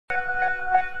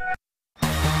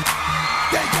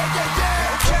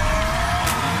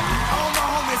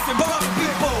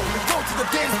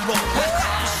dance floor.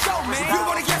 Show, man. You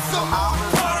wanna get some more?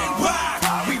 Party rock.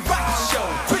 We rock the show.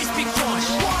 Crispi crunch.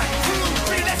 1, 2,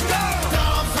 3, let's go.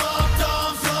 Thumbs up,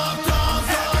 thumbs up,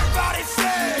 thumbs up. Everybody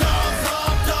say. Thumbs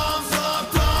up, thumbs up,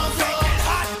 thumbs up. Make it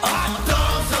hot, hot.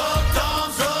 Thumbs up,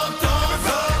 thumbs up, thumbs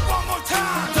up. One more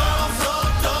time. Thumbs up,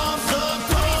 thumbs up,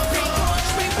 thumbs up. Crispi crunch,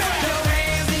 we back. Your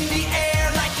hands in the air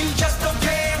like you just don't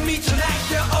care. Me tonight,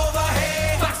 you're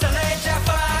overhead. 박살내자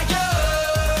fire.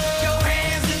 Your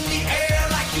hands in the air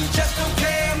like you just don't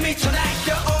care. Me tonight,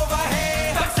 you're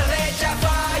overhead. 박살내자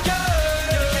fire.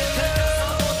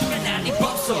 난네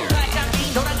법소.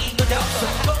 빨강이 노랑이도 덥소.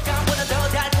 꽃감보다 더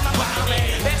달콤한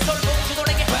밤에 백설 공주도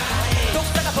내게 바래.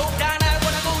 독사가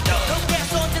복단하거나 구도 그게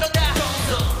손들어 다 동서.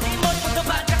 네 머리부터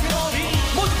발끝에 머리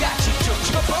모두 같이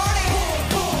춤추고 party.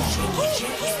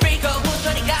 스피커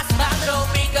운전이 가슴 안으로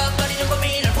삐걱거리는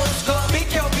고민을 부수고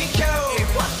비켜 비켜.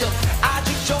 아직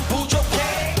좀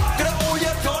부족해.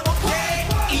 끌어올려 더 높게.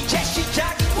 이제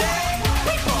시작인데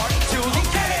We party to the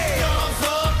day. Thumbs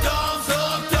up, thumbs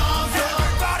up, thumbs up.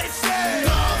 Everybody say.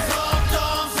 Thumbs up,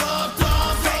 thumbs up,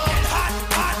 thumbs up. Make it hot,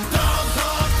 hot. Thumbs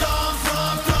up, thumbs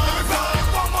up, thumbs up.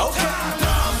 One more time.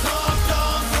 Thumbs up,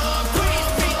 thumbs up.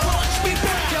 Crispi crunch, we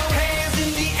back. Your hands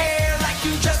in the air like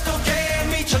you just don't care.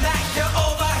 Me tonight, you're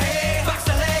overhead.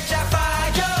 박살내자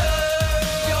fire.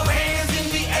 Your hands in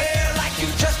the air like you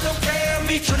just don't care.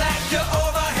 Me tonight, you're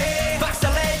overhead.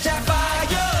 박살내자 fire.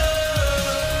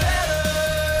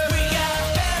 We got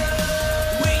better.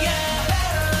 We got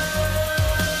better.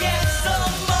 Get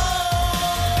some more.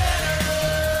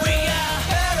 We got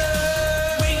better.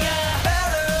 We got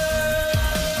better.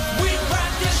 We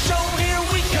rock this show. Here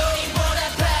we go. 이보다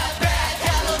bad bad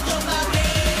hello to my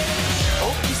reach.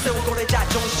 옷기세워 고래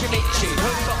자존심 있지.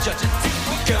 흠뻑 젖은 티.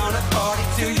 We gonna party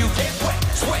till you get wet,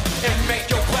 sweat and make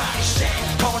your body shake.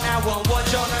 Call 911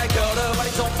 전화